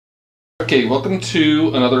Okay, welcome to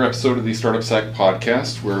another episode of the Startup SAC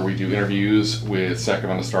podcast, where we do interviews with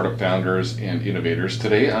Sacramento startup founders and innovators.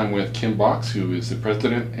 Today I'm with Kim Box, who is the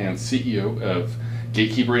president and CEO of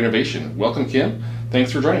Gatekeeper Innovation. Welcome, Kim.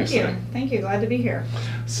 Thanks for joining us today. Thank you. Glad to be here.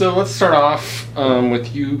 So let's start off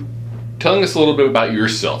with you telling us a little bit about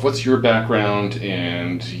yourself. What's your background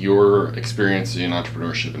and your experience in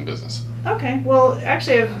entrepreneurship and business? Okay. Well,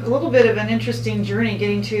 actually, I have a little bit of an interesting journey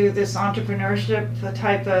getting to this entrepreneurship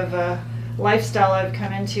type of lifestyle I've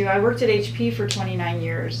come into. I worked at HP for 29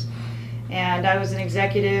 years, and I was an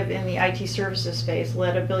executive in the IT services space,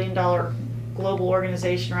 led a $1 billion global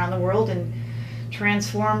organization around the world, and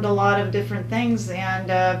transformed a lot of different things. And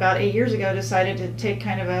about 8 years ago, decided to take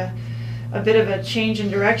kind of a bit of a change in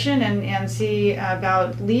direction and see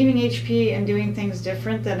about leaving HP and doing things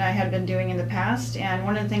different than I had been doing in the past. And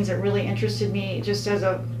one of the things that really interested me, just as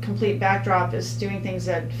a complete backdrop, is doing things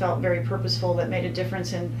that felt very purposeful, that made a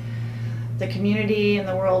difference in the community and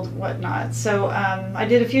the world, whatnot. So I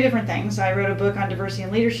did a few different things. I wrote a book on diversity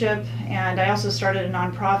and leadership, and I also started a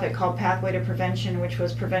nonprofit called Pathway to Prevention, which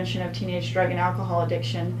was prevention of teenage drug and alcohol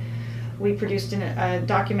addiction. We produced a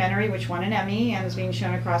documentary which won an Emmy and is being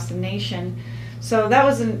shown across the nation. So that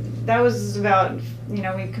was about, we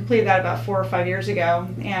completed that about 4 or 5 years ago.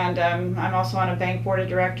 And I'm also on a bank board of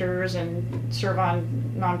directors and serve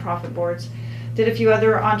on nonprofit boards. Did a few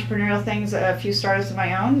other entrepreneurial things, a few startups of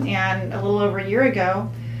my own, and a little over a year ago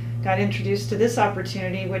got introduced to this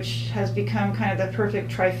opportunity, which has become kind of the perfect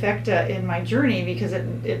trifecta in my journey, because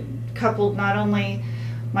it coupled not only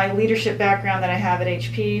my leadership background that I have at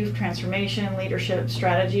HP, transformation, leadership,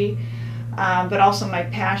 strategy, but also my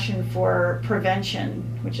passion for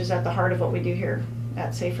prevention, which is at the heart of what we do here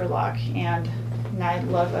at SaferLock, and my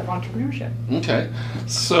love of entrepreneurship. Okay,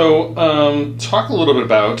 so talk a little bit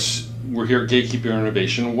about, we're here at Gatekeeper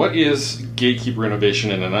Innovation. What is Gatekeeper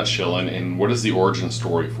Innovation in a nutshell, and what is the origin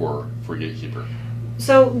story for Gatekeeper?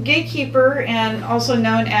 So Gatekeeper, and also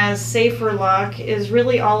known as SaferLock, is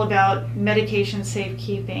really all about medication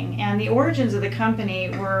safekeeping. And the origins of the company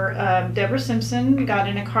were Deborah Simpson got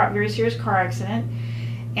in a very serious car accident,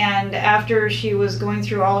 and after she was going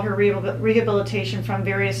through all her rehabilitation from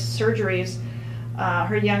various surgeries,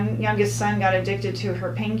 her youngest son got addicted to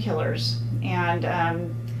her painkillers,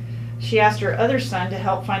 and she asked her other son to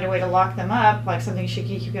help find a way to lock them up, like something she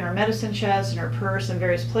could keep in her medicine chest and her purse and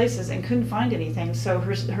various places, and couldn't find anything. So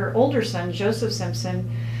her older son, Joseph Simpson,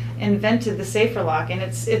 invented the SaferLock, and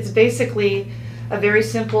it's basically a very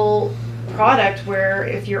simple product where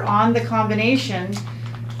if you're on the combination,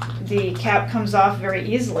 the cap comes off very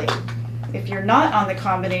easily. If you're not on the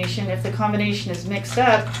combination, if the combination is mixed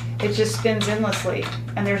up, it just spins endlessly,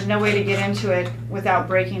 and there's no way to get into it without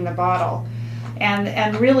breaking the bottle.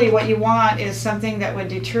 And really what you want is something that would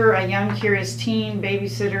deter a young, curious teen,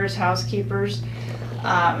 babysitters, housekeepers,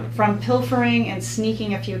 from pilfering and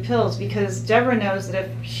sneaking a few pills, because Deborah knows that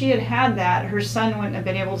if she had that, her son wouldn't have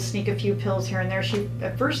been able to sneak a few pills here and there. She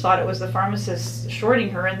at first thought it was the pharmacist shorting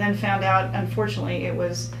her, and then found out, unfortunately, it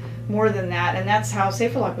was more than that, and that's how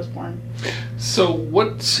SaferLock was born. So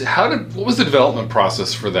what was the development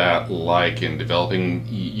process for that like in developing?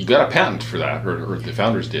 You got a patent for that, or the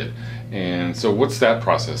founders did. And so what's that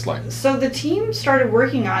process like? So the team started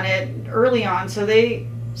working on it early on. So they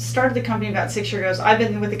started the company about 6 years ago. I've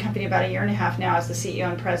been with the company about 1.5 years now as the CEO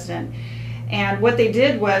and president. And what they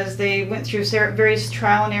did was they went through various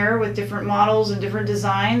trial and error with different models and different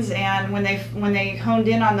designs. And when they honed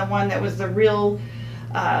in on the one that was the real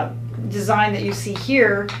design that you see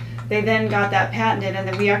here, they then got that patented, and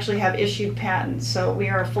then we actually have issued patents. So we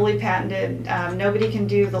are fully patented. Nobody can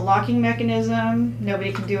do the locking mechanism.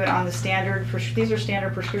 Nobody can do it on the standard. These are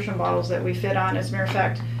standard prescription bottles that we fit on. As a matter of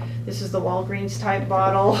fact, this is the Walgreens type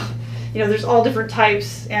bottle. There's all different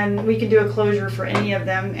types, and we can do a closure for any of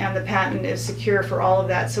them, and the patent is secure for all of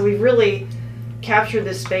that. So we've really captured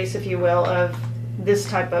this space, if you will, of this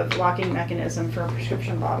type of locking mechanism for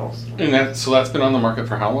prescription bottles. And that's been on the market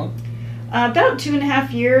for how long? About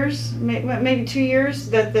 2.5 years, maybe 2 years,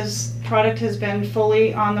 that this product has been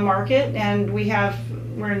fully on the market, and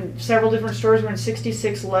we're in several different stores. We're in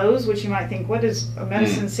 66 Lowe's, which you might think, what is a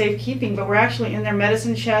medicine safekeeping? But we're actually in their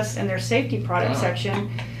medicine chest and their safety product section.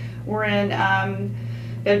 We're in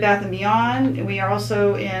Bed Bath & Beyond. We are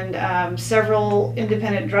also in several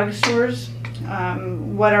independent drugstores.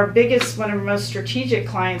 One of our most strategic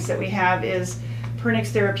clients that we have is Pernix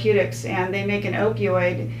Therapeutics, and they make an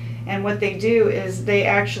opioid. And what they do is they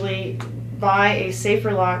actually buy a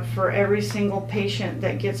SaferLock for every single patient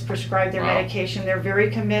that gets prescribed their medication. They're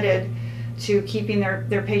very committed to keeping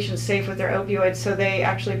their patients safe with their opioids, so they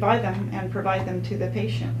actually buy them and provide them to the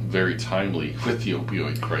patient. Very timely with the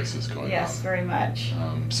opioid crisis going on. Yes, very much.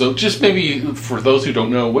 So just maybe for those who don't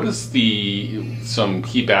know, what is some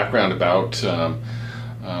key background about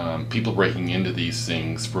people breaking into these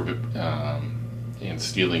things and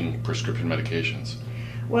stealing prescription medications?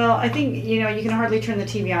 Well, I think, you can hardly turn the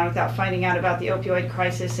TV on without finding out about the opioid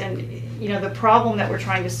crisis. And, the problem that we're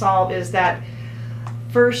trying to solve is that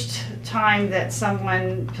first time that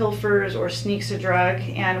someone pilfers or sneaks a drug,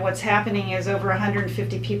 and what's happening is over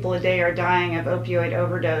 150 people a day are dying of opioid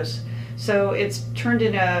overdose. So it's turned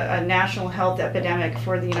into a national health epidemic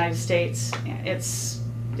for the United States. It's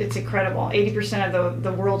incredible. 80% of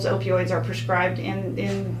the world's opioids are prescribed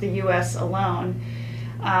in the U.S. alone.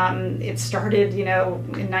 It started, in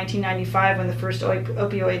 1995 when the first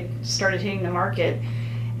opioid started hitting the market,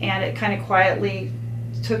 and it kind of quietly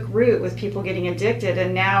took root with people getting addicted,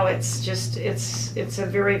 and now it's a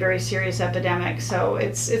very, very serious epidemic. So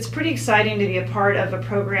it's pretty exciting to be a part of a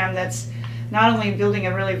program that's not only building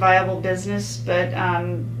a really viable business, but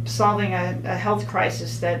solving a health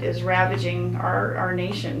crisis that is ravaging our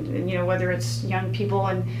nation. And, whether it's young people,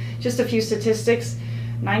 and just a few statistics,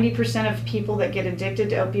 90% of people that get addicted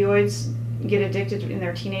to opioids get addicted in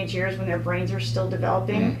their teenage years when their brains are still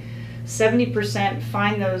developing. 70%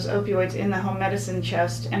 find those opioids in the home medicine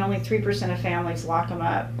chest, and only 3% of families lock them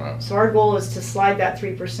up. Wow. So our goal is to slide that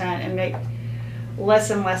 3% and make less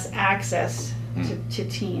and less access to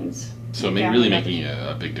teens. So really making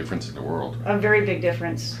a big difference in the world. A very big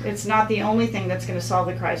difference. It's not the only thing that's going to solve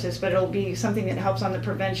the crisis, but it'll be something that helps on the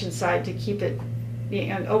prevention side to keep it.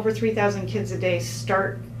 And over 3,000 kids a day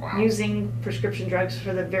start using prescription drugs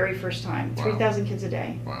for the very first time. 3,000 kids a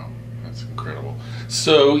day. Wow. That's incredible.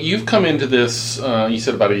 So you've come into this, you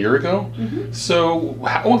said about a year ago. Mm-hmm. So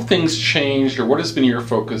how have things changed, or what has been your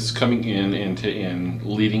focus coming in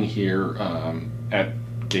leading here at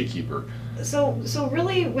Gatekeeper? So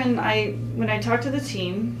really, when I talked to the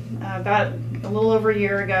team about a little over a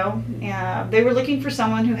year ago, they were looking for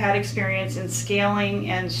someone who had experience in scaling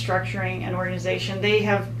and structuring an organization. They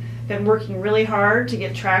have been working really hard to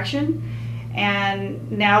get traction,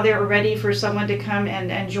 and now they're ready for someone to come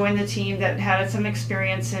and join the team that had some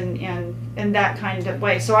experience in that kind of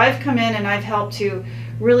way. So I've come in and I've helped to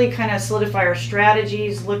really kind of solidify our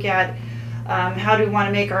strategies, look at how do we want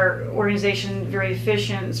to make our organization very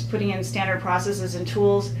efficient, putting in standard processes and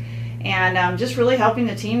tools, and just really helping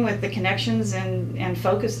the team with the connections and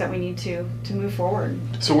focus that we need to move forward.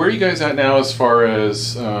 So where are you guys at now as far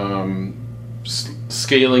as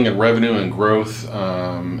scaling and revenue and growth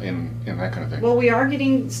and that kind of thing? Well, we are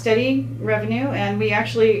getting steady revenue, and we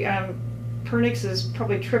actually, Pernix has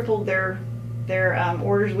probably tripled their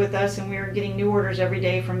orders with us, and we are getting new orders every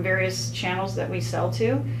day from various channels that we sell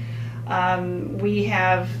to. We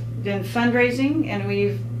have been fundraising, and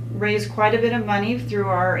we've raised quite a bit of money through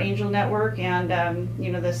our angel network and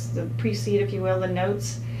the pre-seed, if you will, the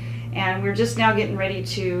notes. And we're just now getting ready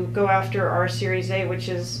to go after our Series A, which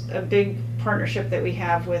is a big partnership that we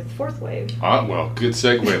have with Fourth Wave. Well, good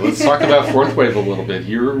segue. Let's talk about Fourth Wave a little bit.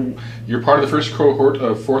 You're part of the first cohort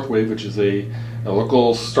of Fourth Wave, which is a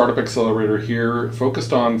local startup accelerator here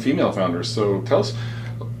focused on female founders. So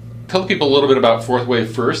tell people a little bit about Fourth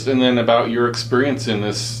Wave first, and then about your experience in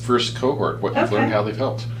this first cohort, what you've learned, how they've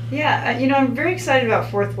helped. Yeah, I'm very excited about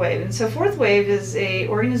Fourth Wave. And so Fourth Wave is a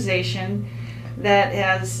organization that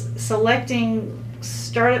has selecting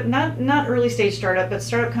startup, not early stage startup, but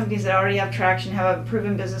startup companies that already have traction, have a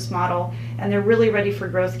proven business model, and they're really ready for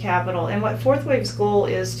growth capital. And what Fourth Wave's goal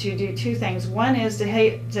is to do two things. One is to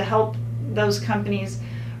help those companies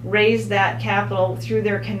raise that capital through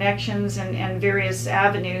their connections and various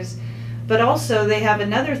avenues. But also they have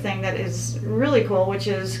another thing that is really cool, which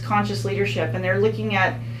is conscious leadership. And they're looking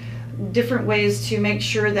at different ways to make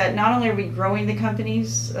sure that not only are we growing the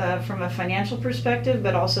companies from a financial perspective,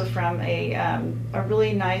 but also from a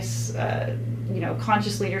really nice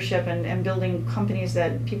conscious leadership and building companies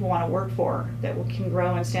that people want to work for, that can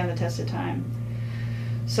grow and stand the test of time.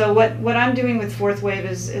 So what I'm doing with Fourth Wave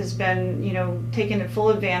has been taking full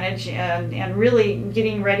advantage and really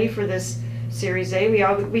getting ready for this Series A.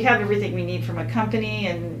 We have everything we need from a company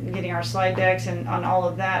and getting our slide decks and on all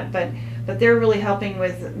of that, but they're really helping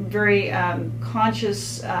with very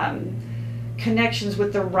conscious connections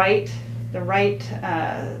with the right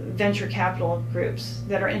venture capital groups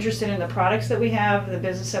that are interested in the products that we have, the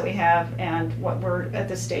business that we have, and what we're at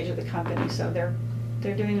this stage of the company. So they're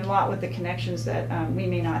doing a lot with the connections that we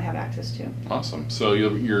may not have access to. Awesome. So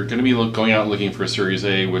you're going to be going out looking for a Series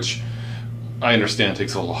A, which I understand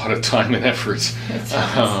takes a lot of time and effort. It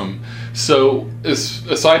does. So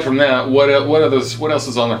aside from that, what else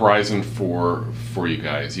is on the horizon for you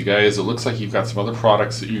guys? You guys, it looks like you've got some other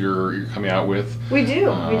products that you're coming out with. We do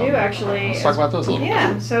actually. Let's talk about those a little bit.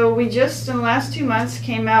 Yeah, so we just in the last 2 months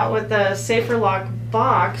came out with the Safer Lock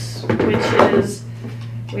box, which is,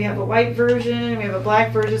 we have a white version, we have a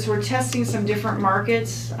black version, so we're testing some different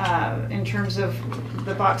markets in terms of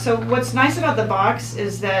the box. So what's nice about the box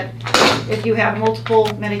is that if you have multiple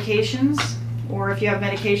medications, or if you have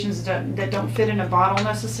medications that don't fit in a bottle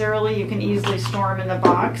necessarily, you can easily store them in the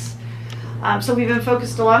box. So we've been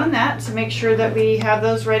focused a lot on that to make sure that we have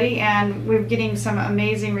those ready, and we're getting some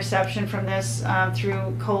amazing reception from this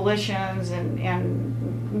through coalitions and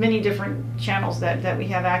many different channels that we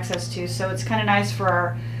have access to. So it's kind of nice for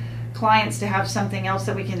our clients to have something else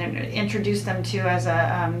that we can introduce them to as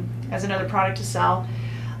another product to sell.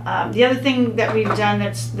 The other thing that we've done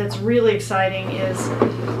that's really exciting is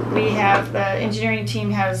the engineering team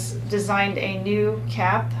has designed a new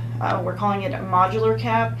cap. We're calling it a modular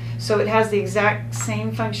cap. So it has the exact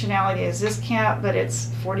same functionality as this cap, but it's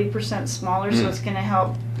 40% smaller, so it's going to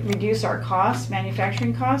help reduce our costs,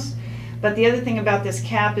 manufacturing costs. But the other thing about this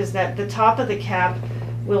cap is that the top of the cap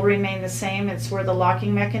will remain the same. It's where the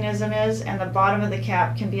locking mechanism is, and the bottom of the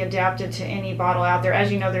cap can be adapted to any bottle out there.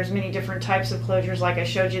 As you know, there's many different types of closures, like I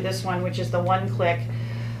showed you this one, which is the one click,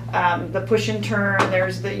 the push and turn,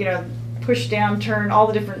 there's the push down turn, all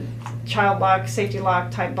the different child lock, safety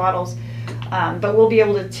lock type bottles. But we'll be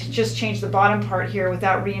able to just change the bottom part here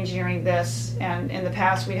without re-engineering this, and in the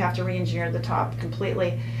past we'd have to re-engineer the top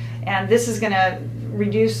completely. And this is going to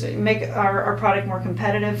make our product more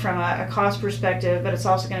competitive from a cost perspective, but it's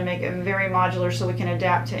also going to make it very modular, so we can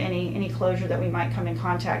adapt to any closure that we might come in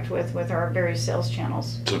contact with our various sales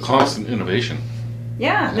channels. So constant innovation.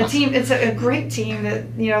 Yeah, the team, it's a great team,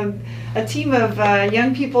 a team of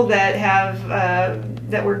young people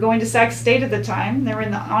that were going to Sac State at the time. They were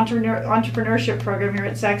in the entrepreneurship program here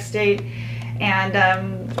at Sac State,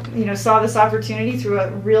 and saw this opportunity through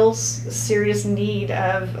a real serious need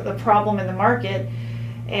of the problem in the market,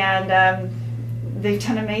 and they've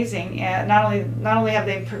done amazing. And not only have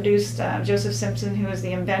they produced, Joseph Simpson, who is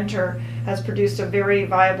the inventor, has produced a very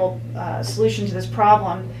viable solution to this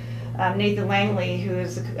problem. Nathan Langley, who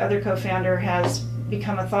is the other co-founder, has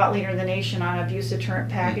become a thought leader in the nation on abuse deterrent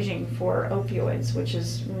packaging for opioids, which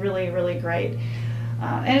is really, really great.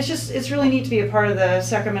 And it's really neat to be a part of the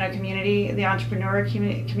Sacramento community, the entrepreneur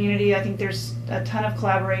community. I think there's a ton of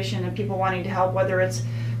collaboration and people wanting to help, whether it's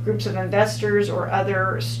groups of investors or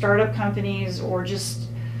other startup companies or just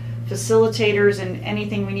facilitators and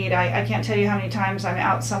anything we need. I can't tell you how many times I'm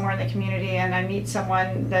out somewhere in the community and I meet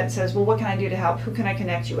someone that says, well, what can I do to help? Who can I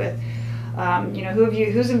connect you with?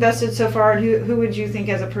 Who's invested so far, and who would you think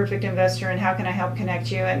as a perfect investor, and how can I help connect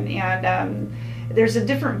you? And there's a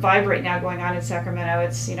different vibe right now going on in Sacramento.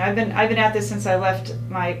 It's I've been at this since I left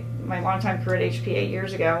my longtime career at HP 8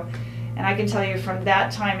 years ago, and I can tell you from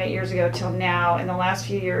that time 8 years ago till now, in the last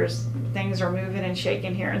few years, things are moving and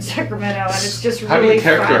shaking here in Sacramento, and it's just really fun. How do you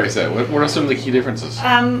characterize that? What are some of the key differences?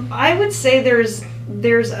 I would say there's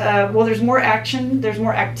more action, there's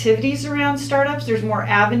more activities around startups, there's more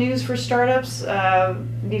avenues for startups.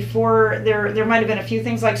 Before there might have been a few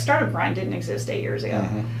things, like Startup Grind didn't exist 8 years ago.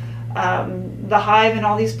 Mm-hmm. The Hive and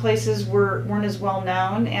all these places weren't as well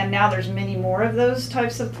known, and now there's many more of those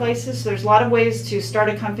types of places. So there's a lot of ways to start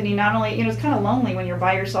a company. Not only, it's kind of lonely when you're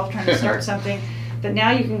by yourself trying to start something, but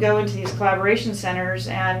now you can go into these collaboration centers,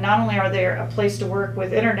 and not only are there a place to work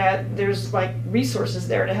with internet, there's like resources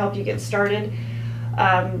there to help you get started.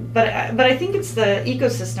 But I think it's the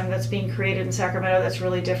ecosystem that's being created in Sacramento that's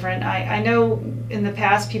really different. I know in the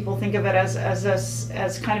past people think of it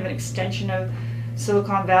as kind of an extension of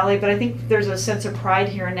Silicon Valley, but I think there's a sense of pride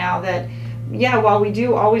here now that, yeah, while we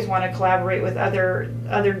do always want to collaborate with other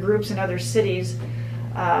groups in other cities,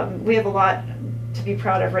 we have a lot to be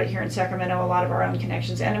proud of right here in Sacramento, a lot of our own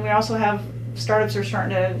connections. And we also have startups are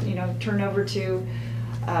starting to, turn over to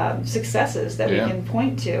successes that we can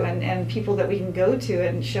point to, and people that we can go to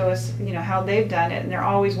and show us, how they've done it, and they're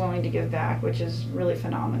always willing to give back, which is really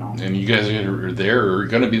phenomenal. And you guys are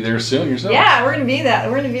going to be there soon yourself. Yeah, we're going to be that.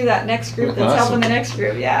 We're going to be that next group that's helping the next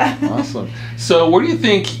group. Yeah. Awesome. So, where do you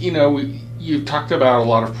think? You've talked about a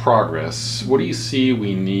lot of progress. What do you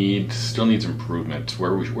see still needs improvement?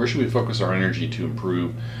 Where should we focus our energy to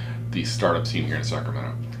improve the startup scene here in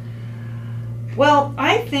Sacramento? Well,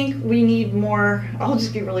 I think we need more. I'll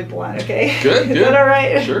just be really blunt, okay? Good. Is that all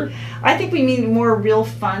right? Sure. I think we need more real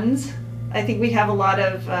funds. I think we have a lot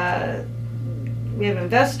of, we have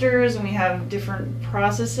investors and we have different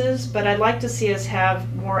processes, but I'd like to see us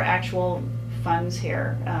have more actual funds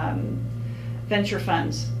here, venture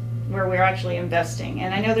funds, where we're actually investing.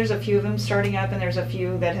 And I know there's a few of them starting up, and there's a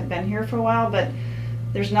few that have been here for a while, but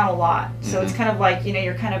there's not a lot. So it's kind of like,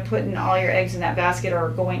 you're kind of putting all your eggs in that basket or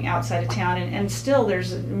going outside of town. And still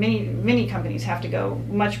there's many companies have to go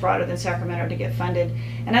much broader than Sacramento to get funded.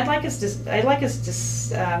 And I'd like us to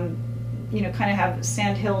kind of have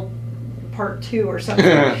Sand Hill Part 2 or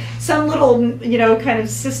something, some little, kind of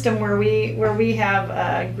system where we have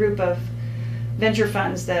a group of venture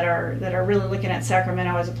funds that are really looking at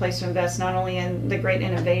Sacramento as a place to invest, not only in the great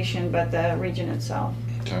innovation, but the region itself.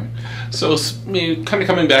 Okay. So kind of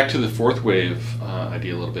coming back to the Fourth Wave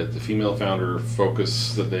idea a little bit, the female founder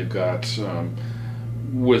focus that they've got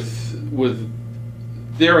with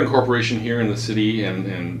their incorporation here in the city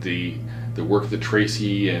and the work that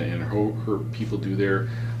Tracy and her people do there,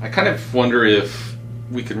 I kind of wonder if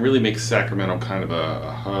we can really make Sacramento kind of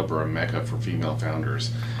a hub or a mecca for female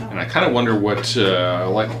founders. And I kind of wonder what,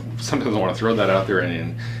 sometimes I want to throw that out there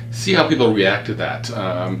and see how people react to that.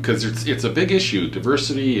 Because it's a big issue,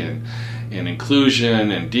 diversity and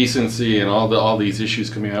inclusion and decency and all these issues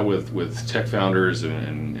coming out with tech founders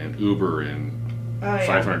and Uber and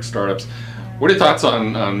 500 startups. What are your thoughts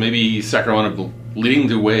on maybe Sacramento leading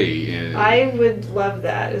the way? I would love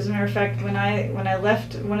that. As a matter of fact, when I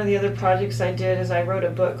left, one of the other projects I did is I wrote a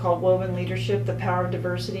book called Woven Leadership: The Power of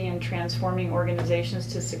Diversity and Transforming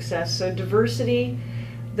Organizations to Success. So diversity,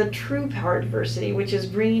 the true power of diversity, which is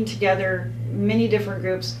bringing together many different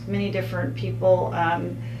groups, many different people,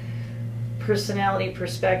 personality,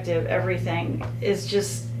 perspective, everything, it's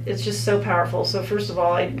just so powerful. So first of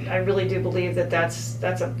all, I really do believe that's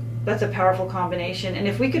a powerful combination. And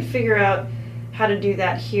if we could figure out how to do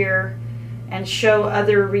that here and show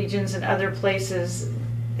other regions and other places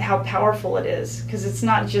how powerful it is, because it's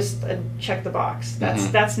not just a check the box.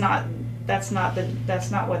 That's not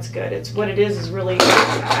what's good. It's what it is really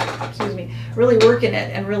really working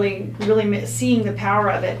it and really seeing the power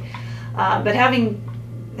of it. But having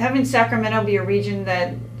Sacramento be a region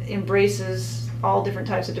that embraces all different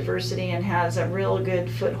types of diversity and has a real good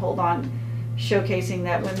foothold on showcasing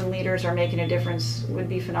that women leaders are making a difference would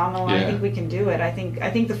be phenomenal. Yeah. I think we can do it. I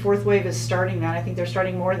think the Fourth Wave is starting that. I think they're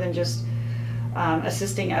starting more than just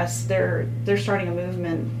assisting us. They're starting a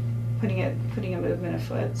movement, putting a movement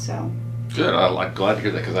afoot. So good. I'm glad to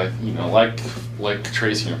hear that, because like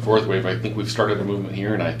Tracy and Fourth Wave, I think we've started a movement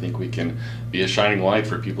here, and I think we can be a shining light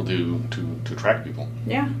for people to attract people.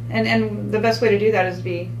 Yeah, and the best way to do that is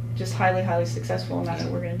be just highly successful, and that's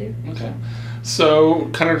what we're going to do. Okay. So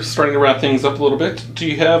kind of starting to wrap things up a little bit,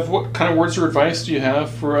 what kind of words or advice do you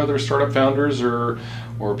have for other startup founders or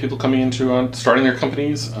people coming into starting their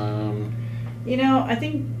companies? I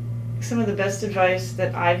think some of the best advice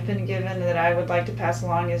that I've been given that I would like to pass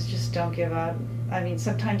along is just don't give up. I mean,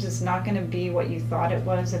 sometimes it's not going to be what you thought it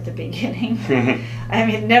was at the beginning. I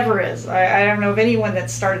mean, it never is. I don't know of anyone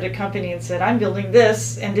that started a company and said, I'm building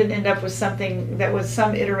this, and didn't end up with something that was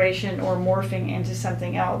some iteration or morphing into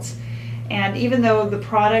something else. And even though the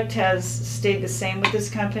product has stayed the same with this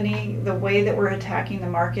company, the way that we're attacking the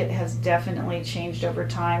market has definitely changed over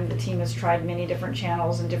time. The team has tried many different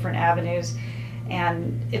channels and different avenues,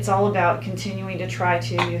 and it's all about continuing to try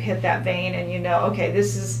to hit that vein and okay,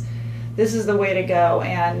 this is the way to go,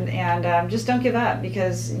 and just don't give up,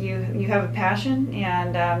 because you have a passion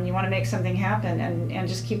and you want to make something happen, and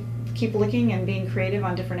just keep looking and being creative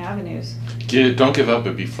on different avenues. Don't give up,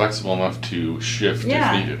 but be flexible enough to shift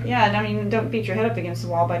if needed. Yeah, and I mean, don't beat your head up against the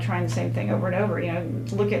wall by trying the same thing over and over.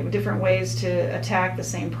 Look at different ways to attack the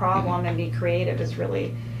same problem and be creative is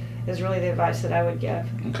really the advice that I would give.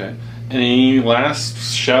 Okay. Any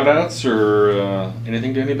last shout outs or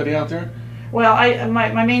anything to anybody out there? Well,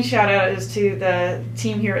 my main shout out is to the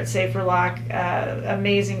team here at Safer Lock.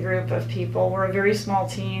 Amazing group of people. We're a very small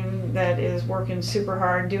team that is working super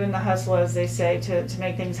hard, doing the hustle, as they say, to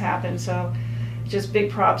make things happen. So just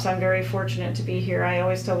big props. I'm very fortunate to be here. I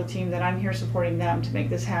always tell the team that I'm here supporting them to make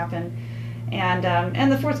this happen.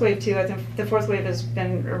 And the Fourth Wave too. I think the Fourth Wave has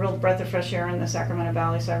been a real breath of fresh air in the Sacramento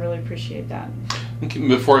Valley, so I really appreciate that. Okay,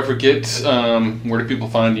 before I forget, where do people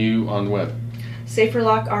find you on the web?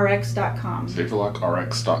 SaferLockRx.com.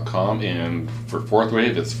 SaferLockRx.com, and for Fourth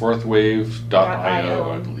Wave, it's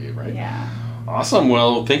fourthwave.io, I believe, right? Yeah. Awesome.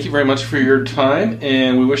 Well, thank you very much for your time,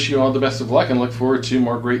 and we wish you all the best of luck and look forward to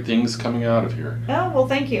more great things coming out of here. Oh, well,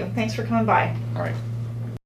 thank you. Thanks for coming by. All right.